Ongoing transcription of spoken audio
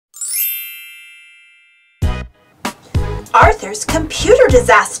Arthur's computer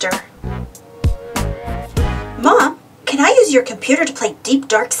disaster. Mom, can I use your computer to play Deep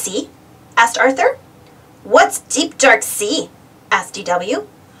Dark Sea? Asked Arthur. What's Deep Dark Sea? Asked DW.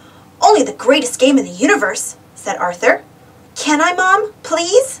 Only the greatest game in the universe, said Arthur. Can I, Mom,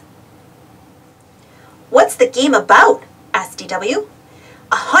 please? What's the game about? Asked DW.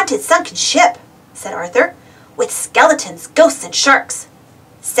 A haunted sunken ship, said Arthur, with skeletons, ghosts, and sharks.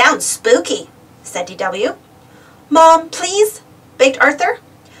 Sounds spooky, said DW. Mom, please, begged Arthur.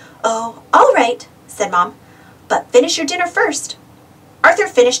 Oh, all right, said Mom, but finish your dinner first. Arthur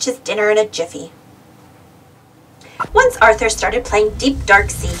finished his dinner in a jiffy. Once Arthur started playing Deep Dark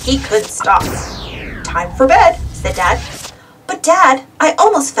Sea, he couldn't stop. Time for bed, said Dad. But Dad, I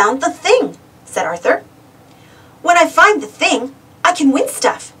almost found the thing, said Arthur. When I find the thing, I can win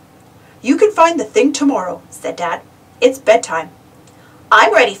stuff. You can find the thing tomorrow, said Dad. It's bedtime.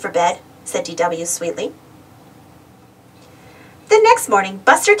 I'm ready for bed, said DW sweetly. The next morning,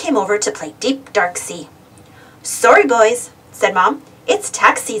 Buster came over to play Deep Dark Sea. Sorry, boys, said Mom. It's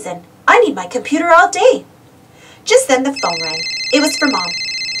tax season. I need my computer all day. Just then the phone rang. It was for Mom.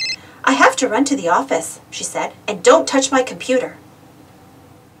 I have to run to the office, she said, and don't touch my computer.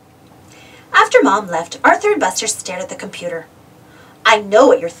 After Mom left, Arthur and Buster stared at the computer. I know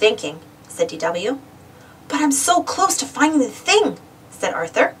what you're thinking, said DW. But I'm so close to finding the thing, said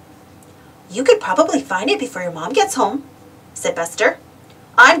Arthur. You could probably find it before your mom gets home, said Buster.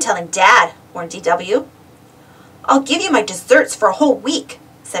 I'm telling Dad, warned DW. I'll give you my desserts for a whole week,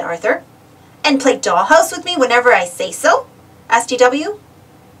 said Arthur. And play dollhouse with me whenever I say so? Asked DW.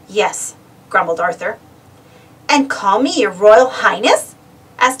 Yes, grumbled Arthur. And call me your Royal Highness?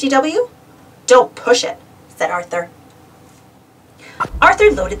 Asked DW. Don't push it, said Arthur.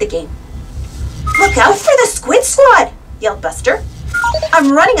 Arthur loaded the game. Look out for the Squid Squad, yelled Buster.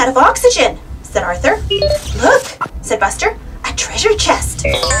 I'm running out of oxygen, said Arthur. Look, said Buster, a treasure chest.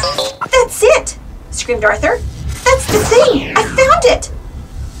 That's it, screamed Arthur. That's the thing, I found it.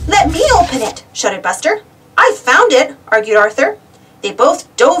 Let me open it, shouted Buster. I found it, argued Arthur. They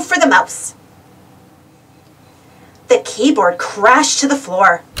both dove for the mouse. The keyboard crashed to the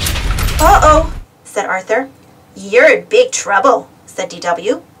floor. Uh-oh, said Arthur. You're in big trouble, said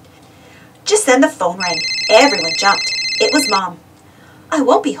DW. Just then the phone rang. Everyone jumped. It was Mom. I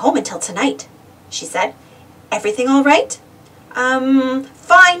won't be home until tonight, she said. Everything all right?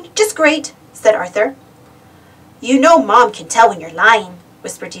 Fine, just great, said Arthur. You know Mom can tell when you're lying,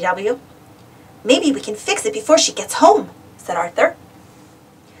 whispered DW. Maybe we can fix it before she gets home, said Arthur.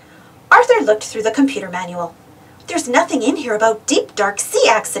 Arthur looked through the computer manual. There's nothing in here about Deep Dark Sea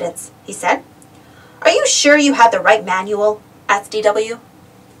accidents, he said. Are you sure you had the right manual? Asked DW.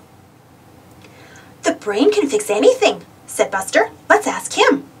 The brain can fix anything, said Buster. Let's ask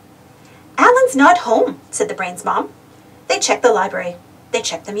him. Alan's not home, said the brain's mom. They checked the library. They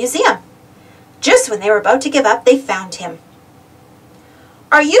checked the museum. Just when they were about to give up, they found him.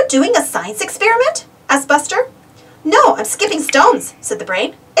 Are you doing a science experiment? Asked Buster. No, I'm skipping stones, said the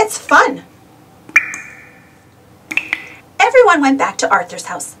brain. It's fun. Everyone went back to Arthur's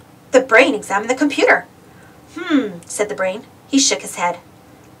house. The brain examined the computer. Said the brain. He shook his head.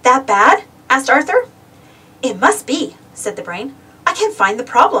 That bad? Asked Arthur. It must be, said the brain. I can't find the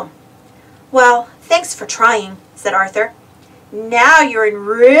problem. Well, thanks for trying, said Arthur. Now you're in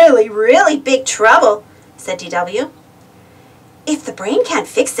really, really big trouble, said DW. If the brain can't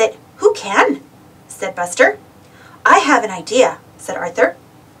fix it, who can? Said Buster. I have an idea, said Arthur.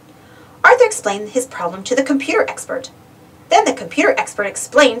 Arthur explained his problem to the computer expert. Then the computer expert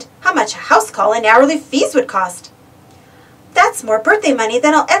explained how much a house call and hourly fees would cost. That's more birthday money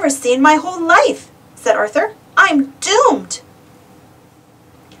than I'll ever see in my whole life, said Arthur. I'm doomed.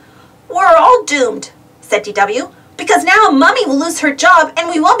 We're all doomed, said DW, because now Mummy will lose her job and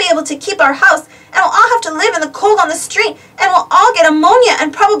we won't be able to keep our house and we'll all have to live in the cold on the street and we'll all get pneumonia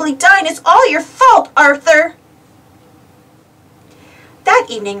and probably die and it's all your fault, Arthur. That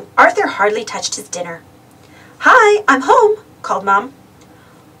evening, Arthur hardly touched his dinner. Hi, I'm home, called Mom.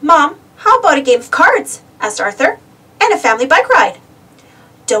 Mom, how about a game of cards? Asked Arthur. And a family bike ride.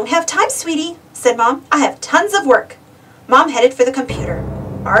 Don't have time, sweetie, said Mom. I have tons of work. Mom headed for the computer.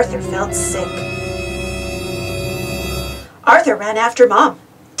 Arthur felt sick. Arthur ran after Mom.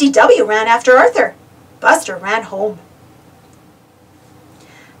 DW ran after Arthur. Buster ran home.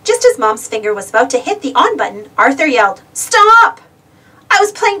 Just as Mom's finger was about to hit the on button, Arthur yelled, Stop! I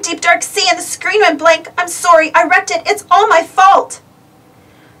was playing Deep Dark Sea and the screen went blank. I'm sorry, I wrecked it. It's all my fault.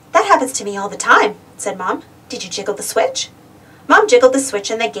 That happens to me all the time, said Mom. Did you jiggle the switch? Mom jiggled the switch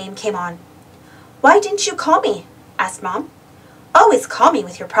and the game came on. Why didn't you call me? Asked Mom. Always call me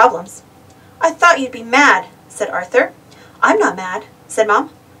with your problems. I thought you'd be mad, said Arthur. I'm not mad, said Mom.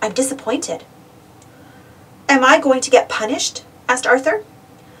 I'm disappointed. Am I going to get punished? Asked Arthur.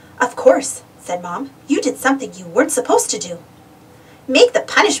 Of course, said Mom. You did something you weren't supposed to do. Make the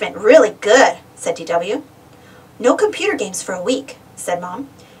punishment really good, said DW. No computer games for a week, said Mom.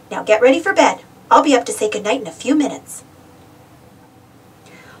 Now get ready for bed. I'll be up to say goodnight in a few minutes.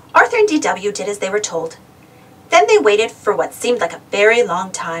 Arthur and DW did as they were told. Then they waited for what seemed like a very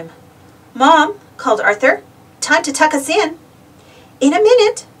long time. Mom, called Arthur, time to tuck us in. In a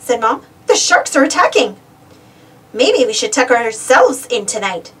minute, said Mom. The sharks are attacking. Maybe we should tuck ourselves in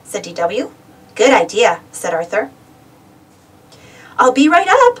tonight, said DW. Good idea, said Arthur. I'll be right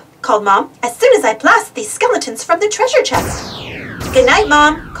up, called Mom, as soon as I blast these skeletons from the treasure chest. Good night,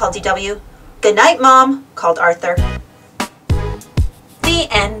 Mom, called DW. Good night, Mom, called Arthur.